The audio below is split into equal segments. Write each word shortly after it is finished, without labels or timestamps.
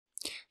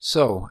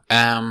So,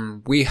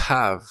 we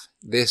have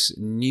this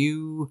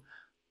new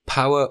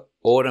Power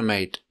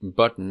Automate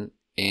button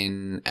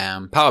in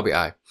Power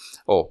BI,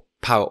 or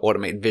Power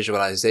Automate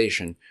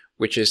Visualization,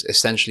 which is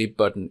essentially a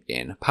button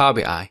in Power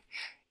BI.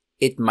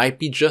 It might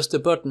be just a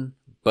button,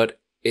 but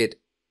it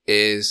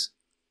is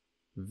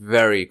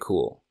very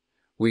cool.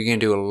 We can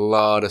do a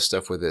lot of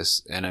stuff with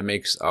this, and it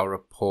makes our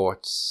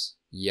reports,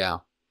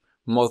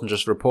 more than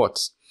just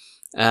reports.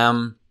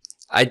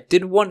 I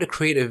did want to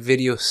create a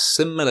video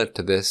similar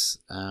to this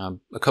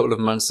a couple of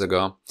months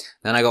ago.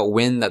 Then I got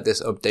wind that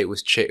this update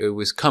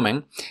was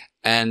coming,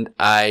 and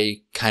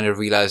I kind of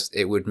realized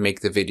it would make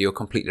the video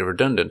completely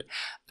redundant.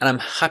 And I'm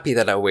happy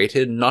that I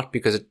waited, not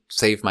because it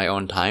saved my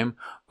own time,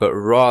 but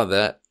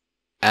rather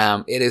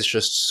it is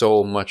just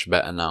so much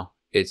better now.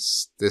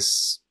 It's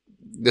this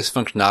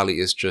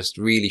functionality is just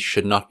really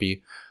should not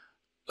be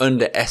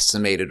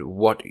underestimated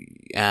what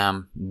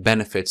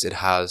benefits it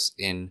has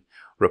in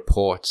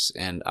reports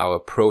and our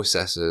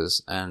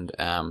processes. And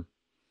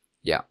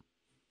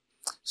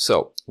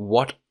so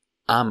what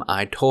am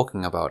I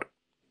talking about?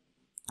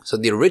 So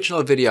the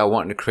original video I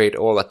wanted to create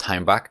all that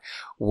time back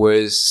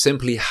was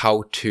simply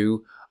how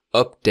to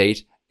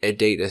update a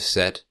data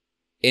set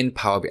in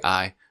Power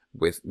BI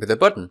with a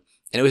button.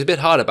 And it was a bit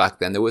harder back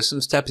then. There were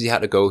some steps you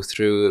had to go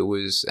through. It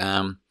was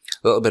a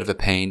little bit of a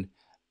pain.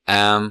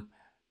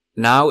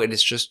 Now it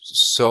is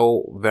just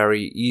so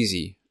very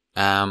easy.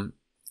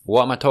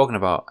 What am I talking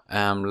about?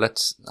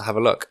 Let's have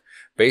a look.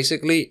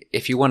 Basically,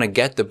 if you want to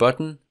get the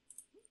button,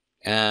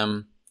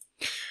 I'll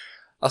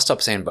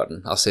stop saying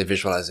button. I'll say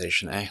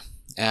visualization,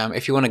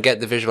 if you want to get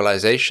the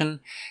visualization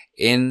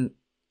in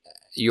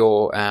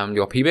your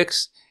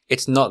PBIX,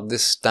 it's not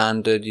this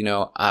standard,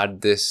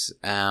 add this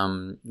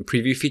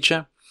preview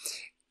feature.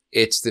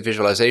 It's the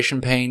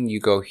visualization pane. You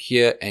go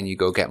here and you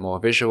go get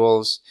more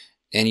visuals,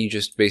 and you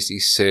just basically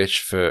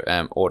search for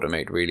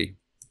automate, really,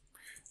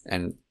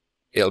 and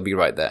it'll be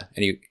right there.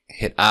 And you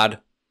hit add,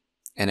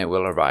 and it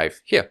will arrive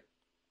here.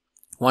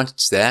 Once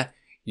it's there,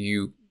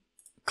 you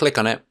click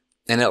on it,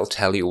 and it'll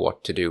tell you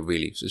what to do,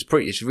 really. So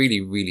it's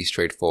really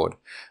straightforward.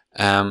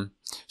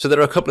 So there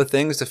are a couple of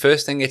things. The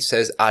first thing, it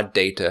says add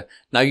data.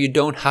 Now you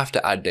don't have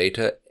to add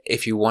data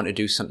if you want to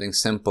do something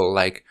simple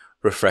like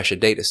refresh a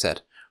data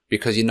set,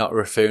 because you're not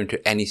referring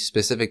to any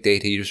specific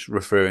data. You're just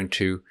referring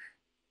to,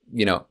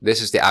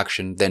 this is the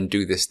action, then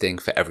do this thing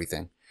for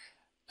everything.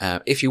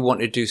 If you want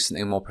to do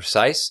something more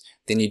precise,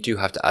 then you do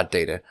have to add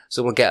data.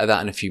 So we'll get at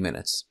that in a few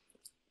minutes.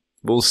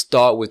 We'll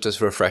start with just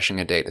refreshing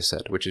a data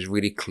set, which is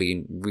really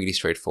clean, really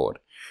straightforward.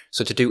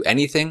 So to do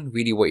anything,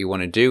 really what you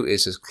want to do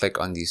is just click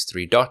on these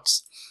three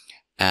dots,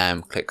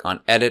 click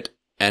on edit,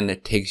 and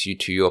it takes you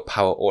to your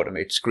Power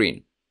Automate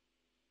screen.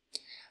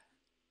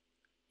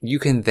 You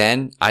can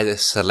then either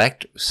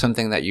select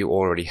something that you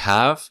already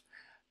have,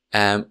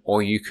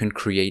 or you can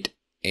create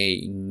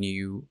a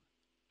new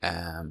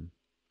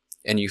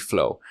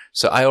flow.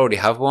 So I already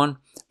have one,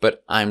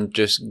 but I'm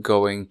just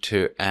going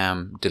to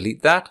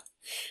delete that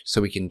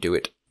so we can do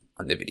it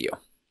on the video.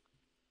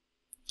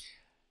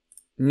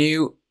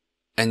 New,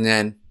 and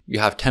then you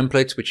have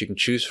templates which you can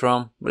choose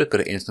from. We'll go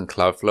to Instant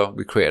Cloud Flow.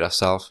 We created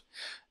ourselves,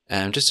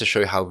 just to show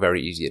you how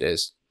very easy it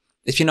is.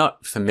 If you're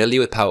not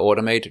familiar with Power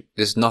Automate,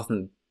 there's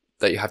nothing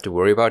that you have to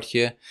worry about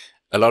here.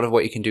 A lot of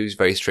what you can do is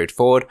very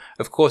straightforward.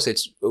 Of course,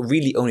 it's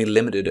really only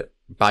limited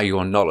by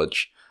your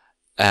knowledge.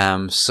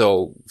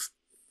 So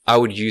I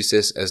would use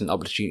this as an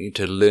opportunity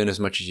to learn as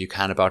much as you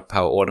can about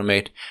Power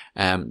Automate,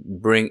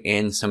 bring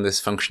in some of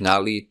this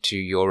functionality to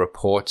your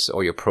reports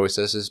or your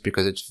processes,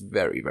 because it's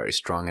very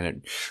strong, and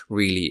it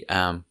really,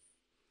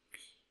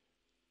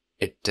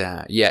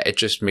 it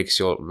just makes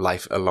your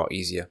life a lot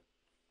easier.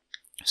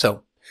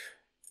 So,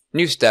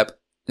 new step.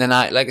 Then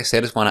like I said,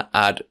 I just want to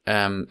add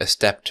a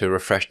step to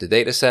refresh the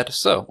data set.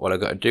 So what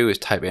I've got to do is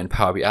type in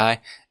Power BI,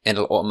 and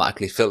it'll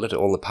automatically filter to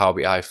all the Power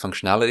BI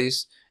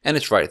functionalities, and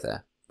it's right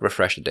there.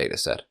 Refresh the data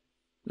set.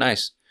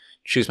 Nice.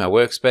 Choose my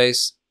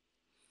workspace.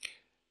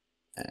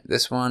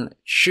 This one.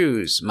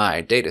 Choose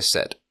my data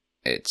set.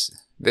 It's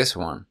this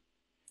one.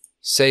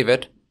 Save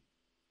it.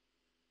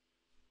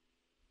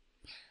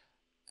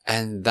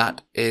 And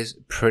that is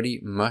pretty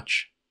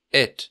much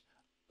it.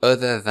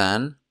 Other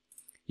than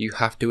you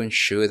have to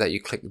ensure that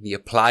you click the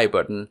apply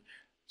button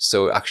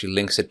so it actually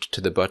links it to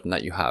the button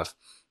that you have.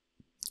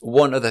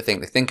 One other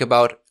thing to think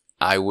about,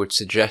 I would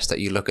suggest that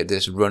you look at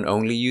this run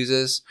only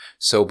users.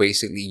 So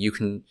basically you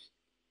can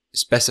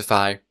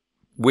specify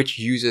which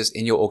users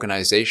in your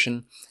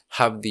organization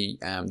have the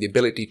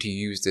ability to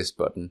use this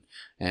button.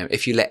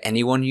 If you let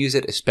anyone use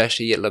it,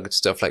 especially look at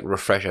stuff like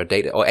refresh our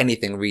data or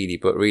anything really,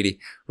 but really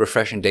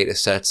refreshing data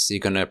sets, you're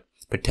going to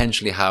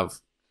potentially have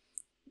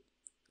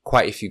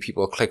quite a few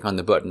people click on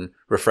the button,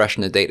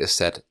 refreshing the data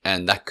set,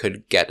 and that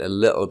could get a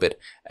little bit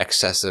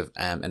excessive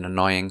and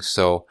annoying.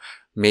 So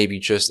maybe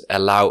just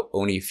allow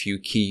only a few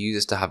key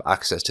users to have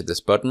access to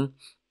this button.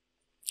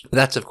 But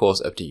that's of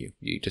course up to you.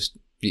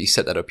 You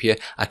set that up here.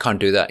 I can't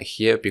do that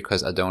here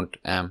because I don't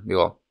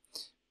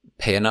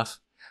pay enough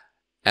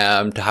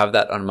to have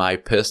that on my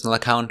personal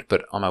account,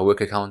 but on my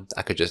work account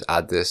I could just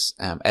add this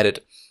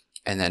edit,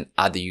 and then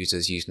add the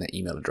users using their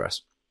email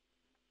address.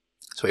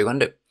 So what you're going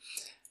to do.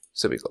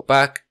 So we go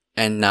back,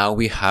 and now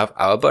we have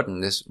our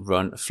button, this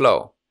run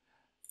flow.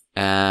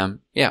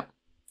 Yeah,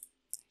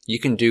 you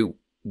can do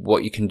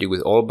what you can do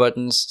with all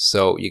buttons.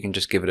 So you can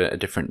just give it a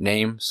different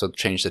name. So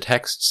change the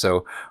text.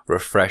 So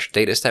refresh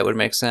dataset would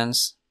make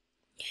sense.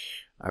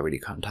 I really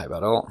can't type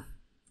at all.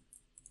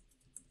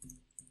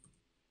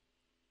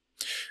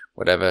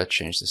 Whatever,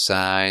 change the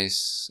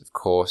size. Of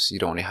course, you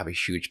don't want to have a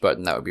huge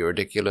button. That would be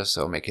ridiculous.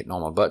 So make it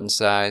normal button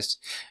sized.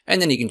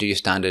 And then you can do your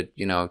standard,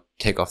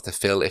 take off the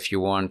fill if you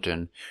want,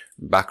 and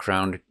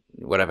background,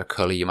 whatever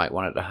color you might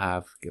want it to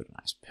have. Give it a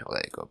nice pill.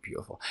 There you go.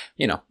 Beautiful.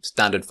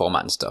 Standard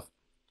format and stuff.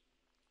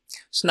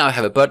 So now I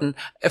have a button.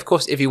 Of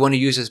course, if you want to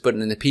use this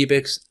button in the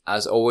PBIX,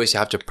 as always, you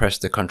have to press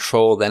the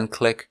control, then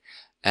click.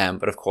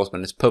 But of course,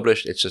 when it's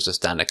published, it's just a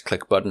standard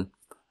click button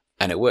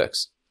and it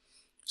works.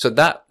 So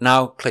that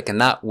now clicking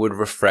that would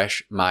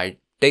refresh my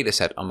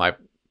dataset on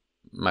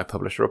my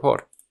published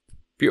report.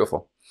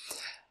 Beautiful.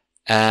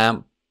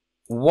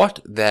 What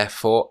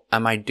therefore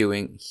am I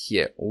doing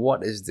here?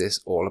 What is this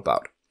all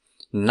about?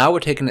 Now we're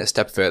taking it a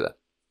step further.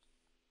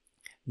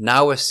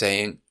 Now we're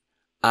saying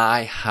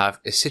I have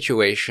a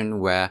situation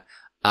where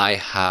I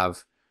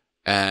have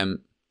a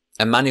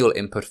manual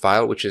input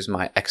file, which is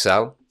my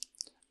Excel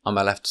on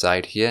my left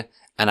side here,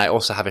 and I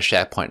also have a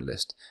SharePoint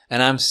list.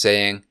 And I'm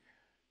saying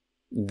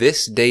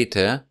this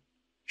data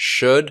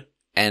should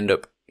end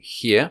up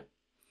here.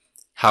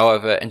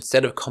 However,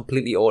 instead of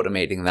completely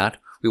automating that,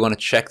 we want to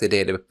check the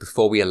data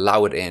before we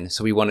allow it in.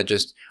 So we want to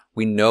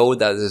we know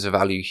that there's a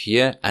value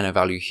here and a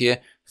value here.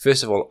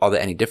 First of all, are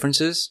there any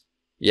differences?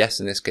 Yes,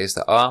 in this case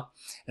there are.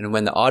 And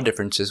when there are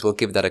differences, we'll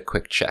give that a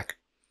quick check.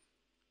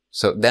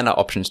 So then our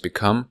options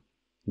become,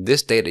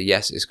 this data,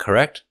 yes, is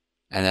correct,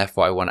 and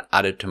therefore I want to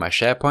add it to my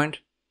SharePoint.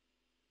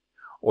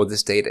 Or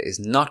this data is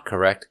not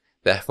correct,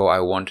 therefore I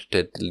want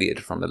to delete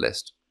it from the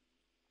list.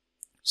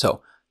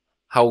 So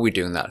how are we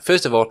doing that?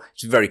 First of all,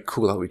 it's very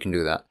cool that we can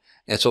do that.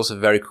 And it's also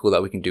very cool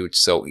that we can do it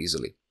so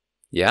easily.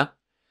 Yeah?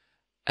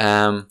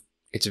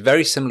 It's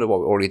very similar to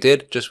what we already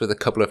did, just with a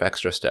couple of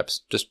extra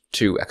steps. Just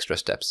 2 extra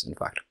steps, in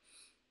fact.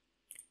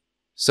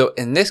 So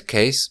in this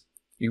case,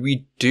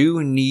 we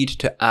do need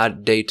to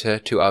add data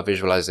to our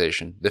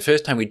visualization. The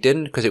first time we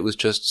didn't, because it was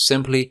just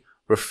simply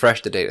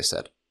refresh the data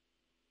set.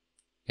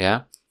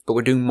 Yeah? But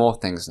we're doing more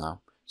things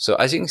now. So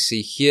as you can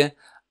see here,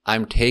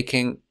 I'm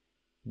taking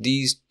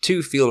these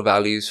 2 field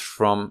values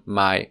from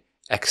my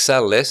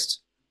Excel list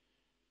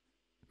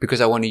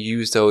because I want to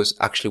use those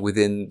actually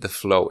within the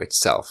flow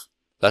itself.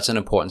 That's an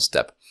important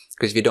step,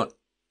 because if you don't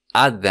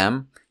add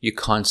them, you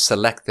can't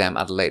select them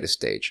at a later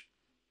stage.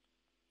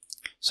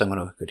 So I'm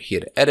going to go here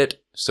to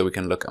edit so we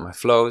can look at my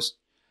flows.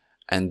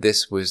 And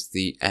this was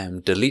the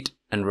delete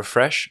and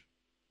refresh,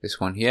 this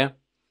one here.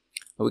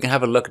 And we can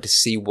have a look to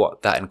see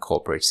what that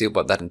incorporates, see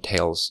what that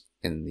entails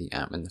in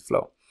the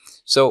flow.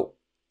 So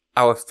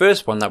our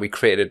first one that we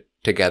created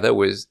together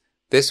was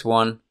this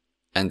one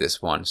and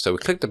this one. So we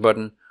click the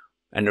button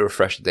and it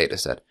refreshed the data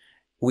set.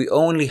 We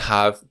only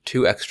have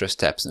 2 extra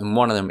steps, and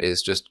one of them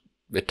is just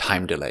the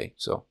time delay.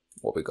 So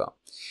what we got.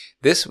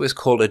 This was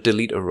called a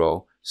delete a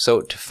row.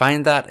 So to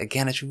find that,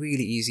 again, it's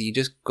really easy. You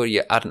just go to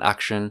your add an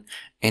action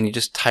and you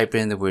just type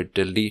in the word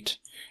delete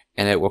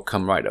and it will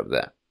come right up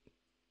there.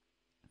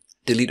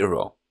 Delete a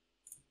row.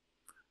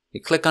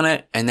 You click on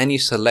it and then you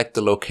select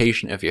the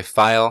location of your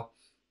file,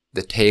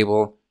 the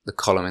table, the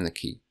column, and the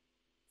key.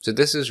 So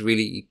this is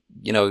really,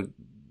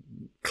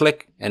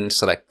 click and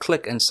select,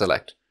 click and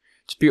select.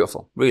 It's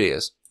beautiful, really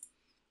is.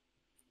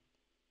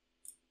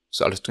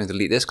 So I'm just going to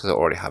delete this because I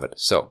already have it.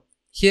 So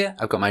here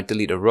I've got my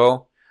delete a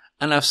row.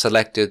 And I've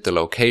selected the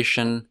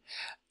location,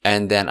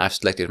 and then I've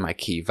selected my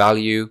key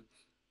value.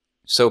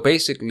 So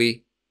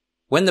basically,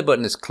 when the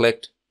button is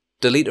clicked,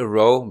 delete a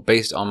row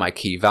based on my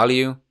key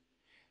value.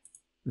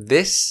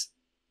 This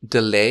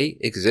delay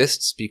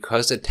exists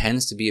because there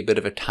tends to be a bit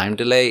of a time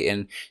delay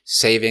in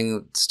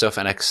saving stuff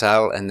in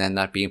Excel and then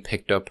that being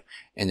picked up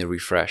in the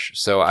refresh.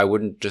 So I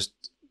wouldn't just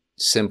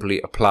simply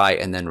apply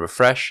and then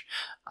refresh.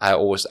 I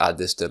always add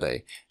this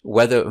delay.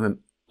 Whether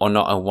or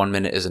not a 1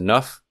 minute is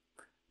enough,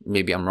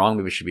 maybe I'm wrong,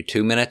 maybe it should be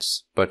 2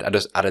 minutes, but I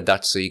just added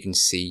that so you can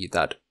see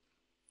that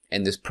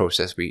in this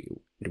process we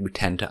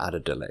tend to add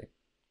a delay.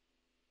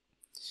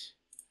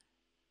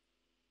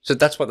 So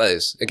that's what that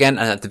is. Again,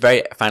 and at the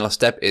very final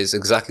step is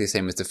exactly the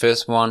same as the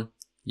first one.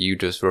 You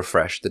just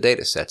refresh the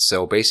data set.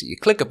 So basically you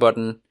click a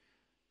button,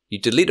 you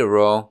delete a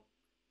row,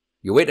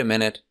 you wait a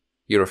minute,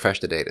 you refresh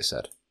the data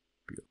set.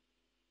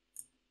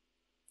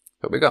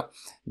 Here we go.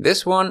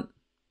 This one,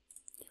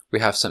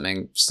 we have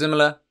something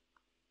similar,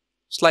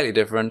 slightly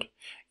different.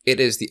 It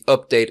is the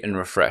update and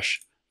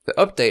refresh. The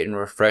update and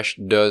refresh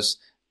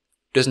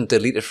doesn't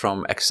delete it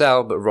from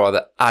Excel, but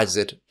rather adds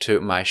it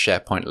to my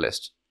SharePoint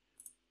list.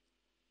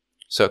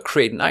 So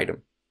create an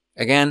item.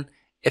 Again,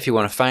 if you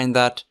want to find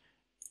that,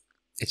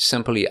 it's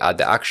simply add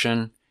the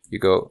action. You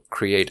go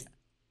create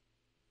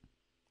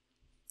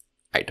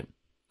item.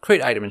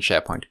 Create item in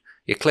SharePoint.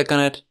 You click on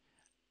it.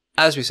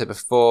 As we said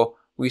before,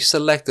 we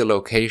select the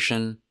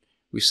location.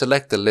 we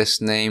select the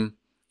list name,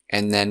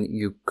 and then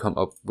you come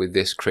up with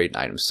this create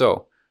an item.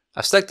 So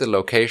I've selected the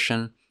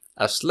location,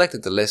 I've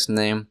selected the list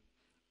name,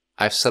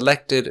 I've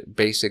selected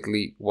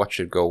basically what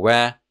should go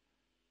where,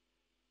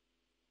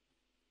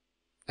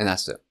 and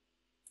that's it.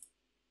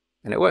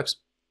 And it works.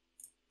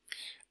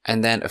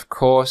 And then of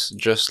course,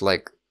 just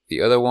like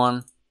the other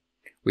one,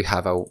 we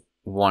have a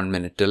 1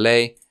 minute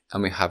delay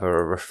and we have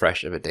a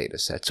refresh of a data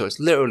set. So it's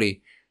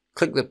literally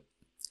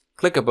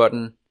click a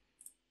button,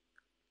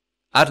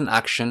 add an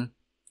action.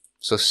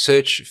 So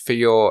search for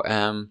your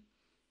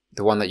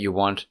the one that you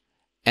want,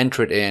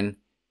 enter it in,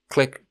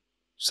 click,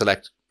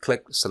 select.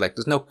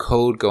 There's no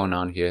code going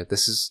on here.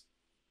 This is,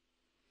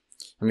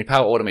 I mean,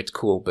 Power Automate's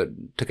cool,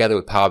 but together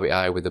with Power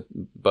BI with the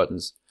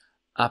buttons,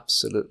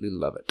 absolutely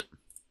love it.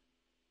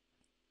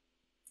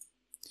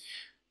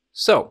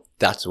 So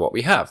that's what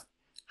we have.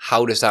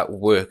 How does that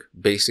work?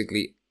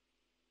 Basically,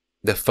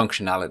 the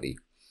functionality.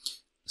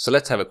 So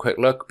let's have a quick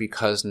look,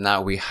 because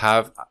now we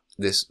have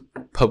this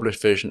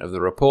published version of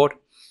the report.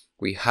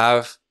 We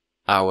have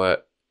our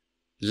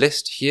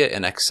list here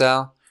in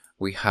Excel.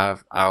 We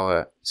have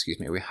our,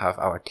 we have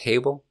our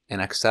table in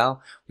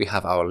Excel. We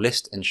have our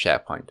list in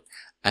Sharepoint.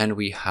 And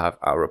we have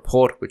our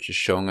report, which is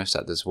showing us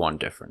that there's one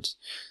difference.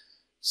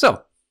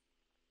 So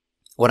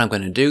what I'm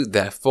going to do,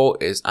 therefore,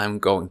 is I'm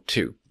going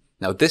to,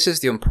 now this is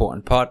the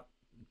important part.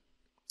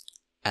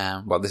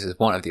 Well, this is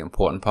one of the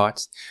important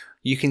parts.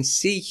 You can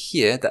see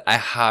here that I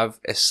have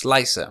a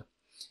slicer.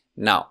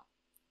 Now,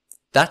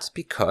 that's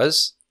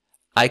because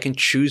I can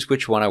choose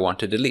which one I want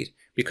to delete.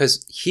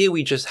 Because here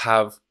we just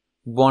have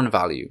one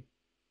value.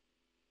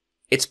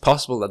 It's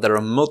possible that there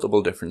are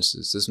multiple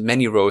differences. There's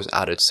many rows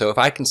added. So if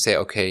I can say,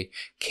 okay,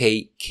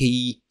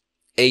 key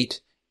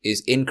 8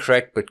 is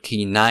incorrect, but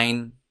key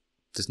 9,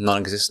 this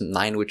non-existent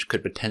 9, which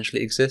could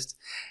potentially exist,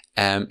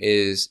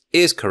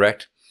 is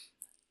correct.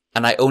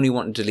 And I only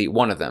want to delete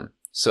one of them.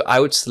 So I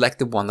would select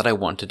the one that I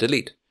want to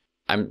delete.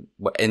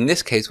 In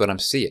this case, what I'm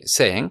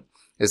saying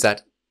is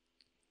that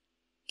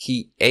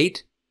key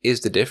 8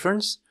 is the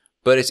difference,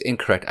 but it's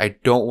incorrect. I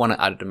don't want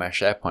to add it to my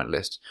Sharepoint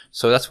list.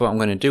 So that's what I'm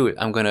going to do.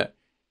 I'm going to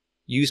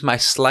use my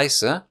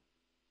slicer.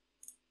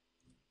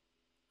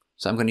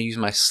 So I'm going to use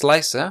my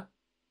slicer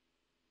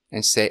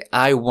and say,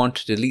 I want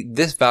to delete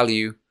this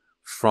value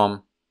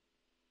from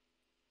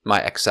my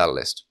Excel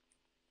list.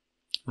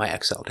 My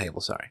Excel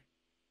table, sorry.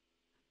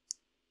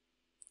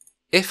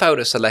 If I were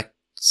to select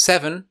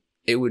 7,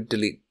 it would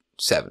delete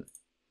 7.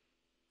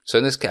 So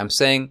in this case, I'm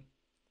saying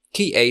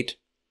key 8,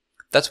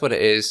 that's what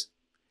it is,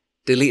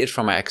 delete it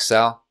from my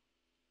Excel,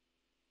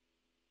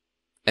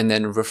 and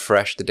then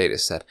refresh the data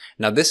set.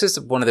 Now this is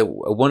one of the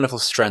wonderful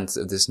strengths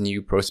of this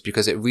new process,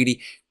 because it really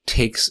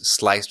takes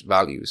sliced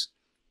values.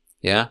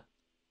 Yeah?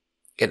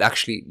 It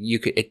actually,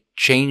 it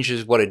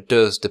changes what it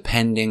does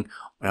depending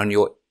on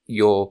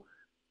your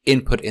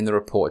input in the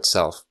report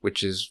itself,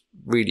 which is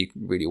really,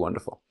 really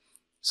wonderful.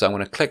 So I'm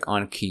going to click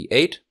on key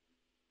 8.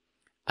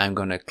 I'm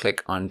going to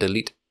click on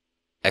delete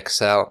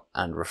Excel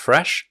and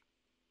refresh.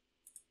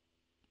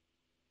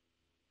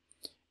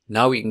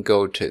 Now we can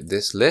go to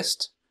this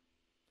list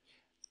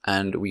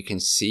and we can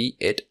see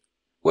it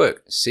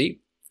work.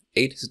 See,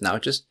 8 has now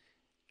just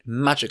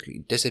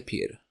magically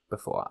disappeared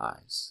before our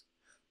eyes.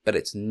 But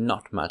it's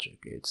not magic.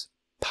 It's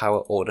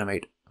Power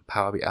Automate,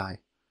 Power BI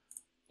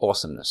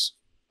awesomeness.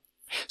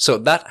 So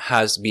that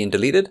has been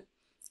deleted.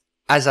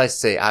 As I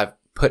say, I've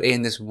put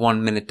in this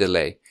 1 minute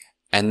delay,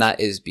 and that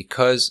is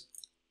because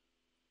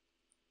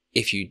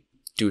if you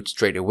do it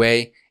straight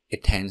away,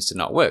 it tends to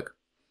not work.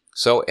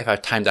 So if I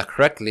timed that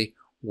correctly,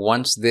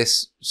 once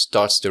this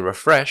starts to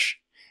refresh,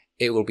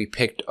 it will be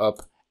picked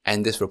up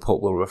and this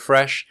report will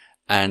refresh,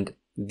 and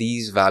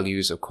these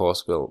values, of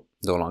course, will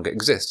no longer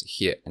exist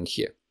here and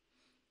here.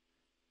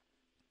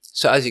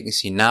 So as you can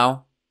see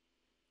now,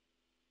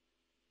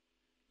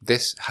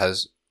 this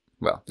has,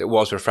 well, it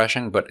was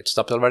refreshing, but it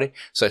stopped already.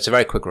 So it's a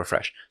very quick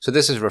refresh. So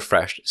this is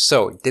refreshed.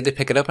 So did it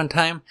pick it up in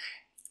time?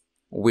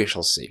 We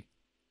shall see.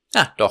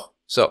 Doch.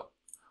 So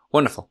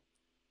wonderful.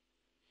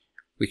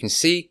 We can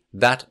see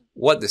that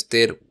what this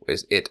did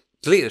was it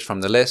deleted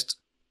from the list,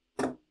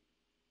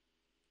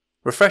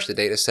 refreshed the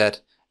data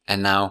set,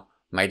 and now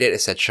my data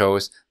set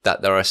shows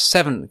that there are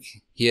 7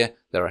 here,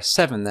 there are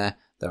 7 there,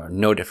 there are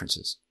no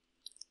differences.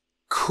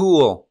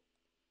 Cool.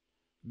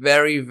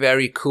 Very,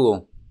 very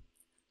cool.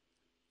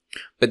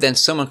 But then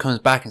someone comes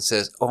back and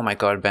says, oh my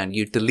God, Ben,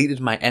 you deleted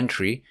my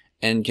entry,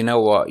 and you know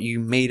what, you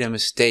made a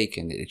mistake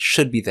and it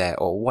should be there,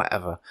 or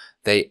whatever.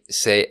 They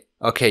say,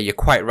 okay, you're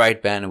quite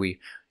right, Ben, we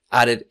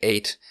added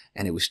 8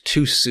 and it was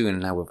too soon,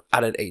 and now we've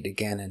added 8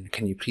 again, and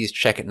can you please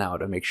check it now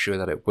to make sure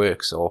that it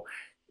works, or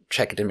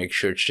check it to make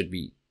sure it should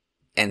be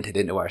entered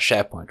into our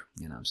Sharepoint,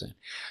 you know what I'm saying?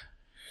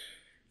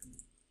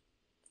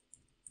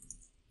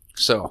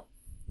 So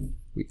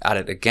we add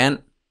it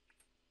again.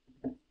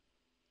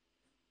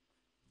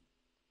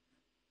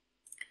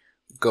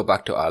 Go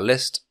back to our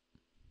list.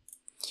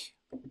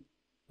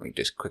 We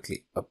just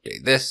quickly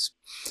update this.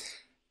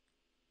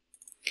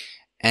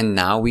 And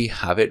now we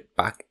have it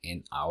back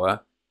in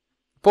our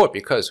report,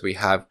 because we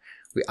added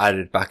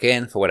it back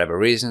in for whatever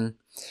reason.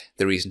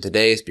 The reason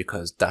today is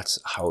because that's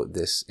how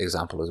this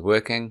example is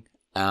working.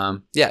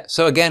 Yeah,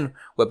 so again,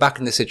 we're back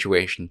in the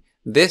situation.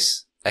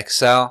 This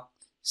Excel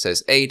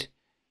says 8.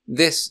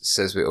 This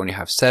says we only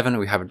have 7.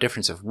 We have a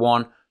difference of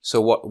 1. So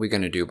what are we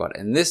going to do about it?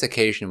 In this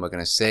occasion, we're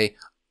going to say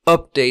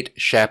update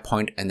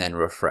SharePoint and then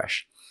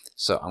refresh.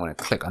 So I'm going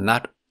to click on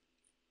that,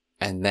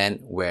 and then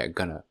we're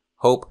going to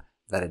hope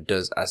that it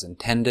does as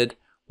intended,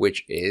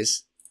 which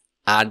is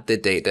add the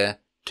data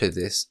to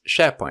this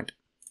SharePoint.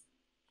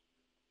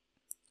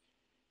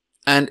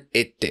 And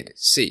it did.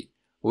 See,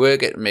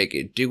 work it, make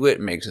it, do it,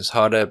 makes us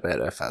harder,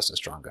 better, faster,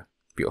 stronger.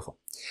 Beautiful.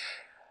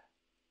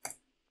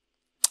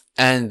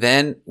 And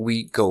then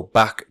we go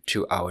back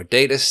to our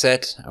data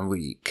set, and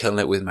we kill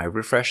it with my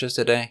refreshes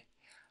today.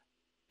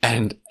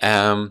 And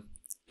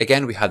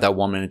again, we had that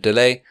 1 minute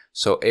delay.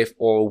 So if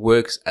all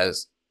works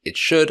as it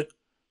should,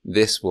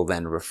 this will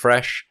then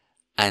refresh,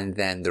 and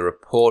then the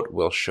report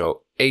will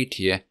show 8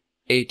 here,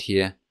 8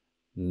 here,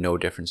 no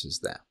differences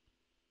there.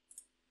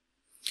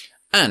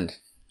 And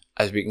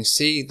as we can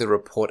see, the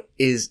report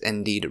is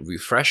indeed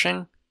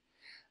refreshing.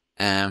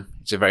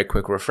 It's a very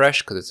quick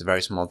refresh because it's a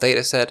very small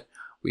data set.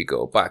 We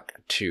go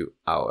back to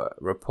our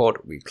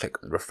report, we click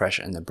refresh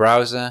in the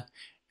browser,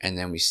 and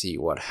then we see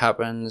what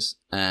happens,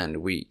 and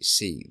we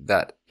see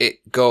that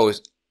it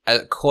goes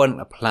according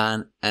to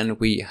plan, and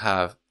we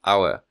have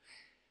our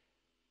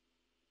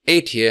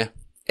 8 here,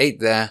 8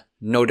 there,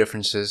 no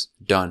differences,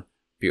 done,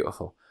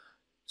 beautiful.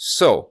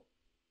 So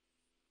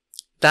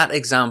that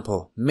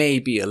example may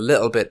be a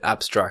little bit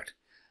abstract,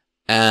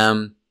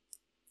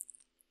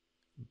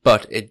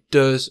 but it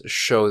does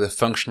show the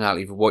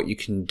functionality of what you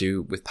can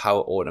do with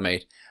Power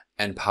Automate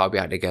and Power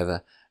BI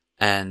together.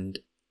 And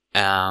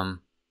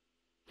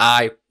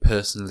I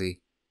personally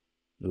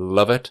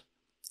love it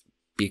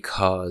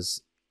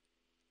because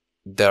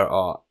there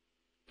are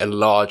a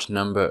large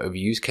number of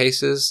use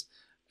cases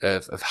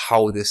of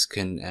how this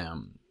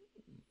can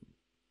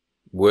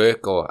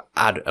work or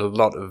add a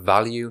lot of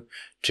value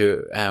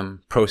to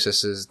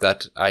processes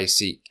that I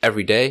see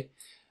every day.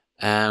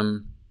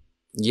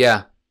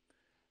 Yeah,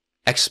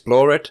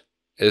 explore it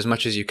as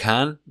much as you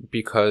can,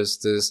 because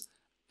there's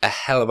a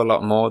hell of a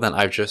lot more than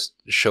I've just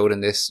showed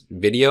in this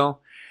video.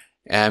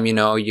 You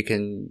know, you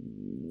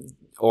can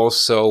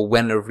also,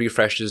 when a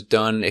refresh is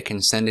done, it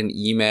can send an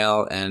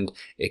email, and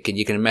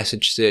you can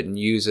message certain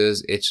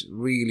users. It's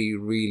really,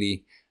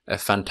 really a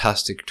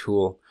fantastic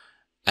tool,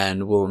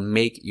 and will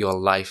make your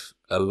life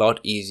a lot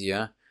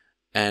easier,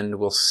 and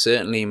will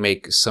certainly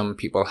make some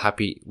people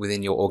happy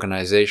within your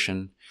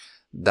organization,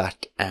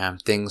 that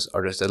things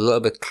are just a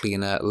little bit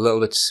cleaner, a little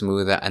bit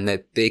smoother, and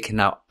that they can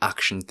now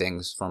action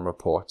things from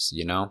reports.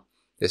 You know,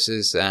 this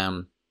is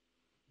a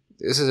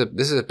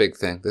big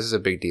thing. This is a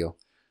big deal.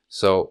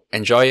 So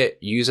enjoy it,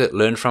 use it,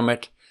 learn from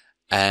it,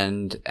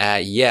 and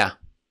yeah,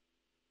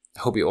 I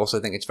hope you also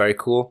think it's very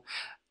cool.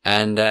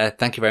 And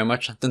thank you very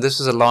much. This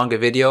was a longer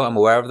video, I'm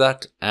aware of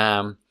that,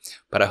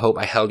 but I hope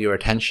I held your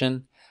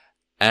attention.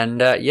 And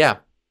yeah,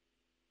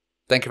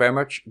 thank you very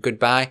much.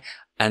 Goodbye.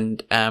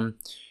 And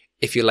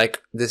if you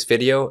like this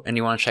video and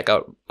you want to check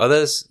out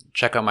others,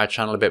 check out my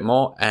channel a bit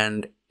more,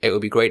 and it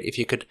would be great if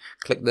you could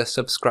click the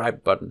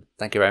subscribe button.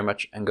 Thank you very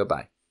much, and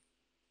goodbye.